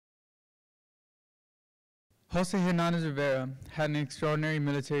Jose Hernandez-Rivera had an extraordinary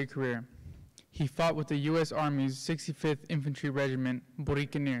military career. He fought with the U.S. Army's 65th Infantry Regiment,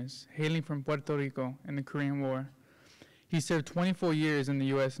 Buccaneers, hailing from Puerto Rico in the Korean War. He served 24 years in the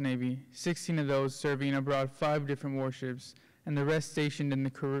U.S. Navy, 16 of those serving abroad 5 different warships, and the rest stationed in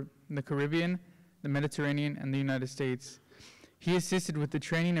the Caribbean, the Mediterranean, and the United States. He assisted with the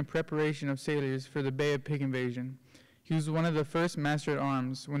training and preparation of sailors for the Bay of Pig invasion. He was one of the first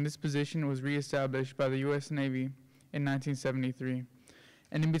master-at-arms when this position was reestablished by the U.S. Navy in 1973.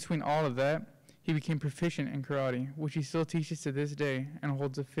 And in between all of that, he became proficient in karate, which he still teaches to this day and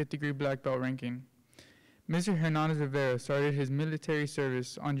holds a 5th-degree black belt ranking. Mr. Hernandez-Rivera started his military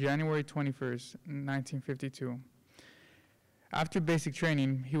service on January 21st, 1952. After basic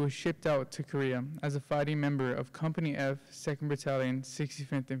training, he was shipped out to Korea as a fighting member of Company F, 2nd Battalion,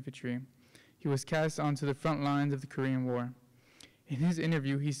 65th Infantry. He was cast onto the front lines of the Korean War. In his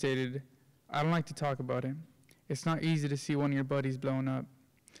interview, he stated, "I don't like to talk about it. It's not easy to see one of your buddies blown up."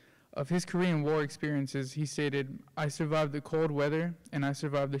 Of his Korean War experiences, he stated, "I survived the cold weather and I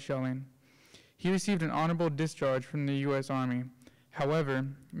survived the shelling." He received an honorable discharge from the U.S. Army. However,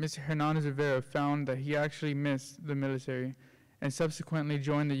 Mr. Hernandez-Rivera found that he actually missed the military and subsequently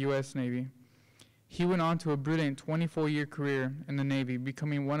joined the U.S. Navy. He went on to a brilliant 24-year career in the Navy,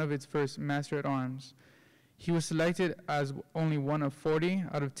 becoming one of its first master-at-arms. He was selected as only one of 40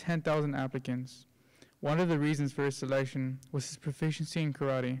 out of 10,000 applicants. One of the reasons for his selection was his proficiency in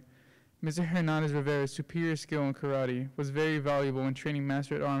karate. Mr. Hernandez-Rivera's superior skill in karate was very valuable in training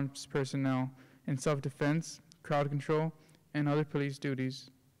master-at-arms personnel in self-defense, crowd control, and other police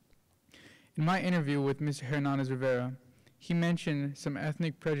duties. In my interview with Mr. Hernandez-Rivera, he mentioned some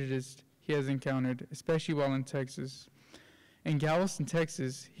ethnic prejudice he has encountered, especially while in Texas. In Galveston,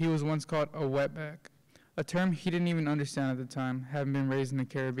 Texas, he was once called a wetback, a term he didn't even understand at the time, having been raised in the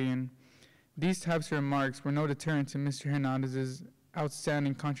Caribbean. These types of remarks were no deterrent to Mr. Hernandez's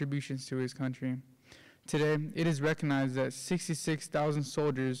outstanding contributions to his country. Today, it is recognized that 66,000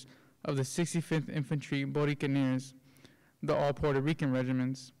 soldiers of the 65th Infantry Buccaneers, the all Puerto Rican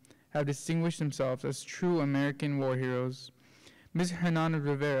regiments, have distinguished themselves as true American war heroes. Mr.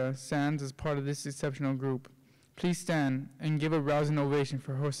 Hernandez-Rivera stands as part of this exceptional group. Please stand and give a rousing ovation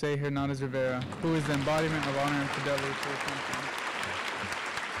for Jose Hernandez-Rivera, who is the embodiment of honor and fidelity to his country.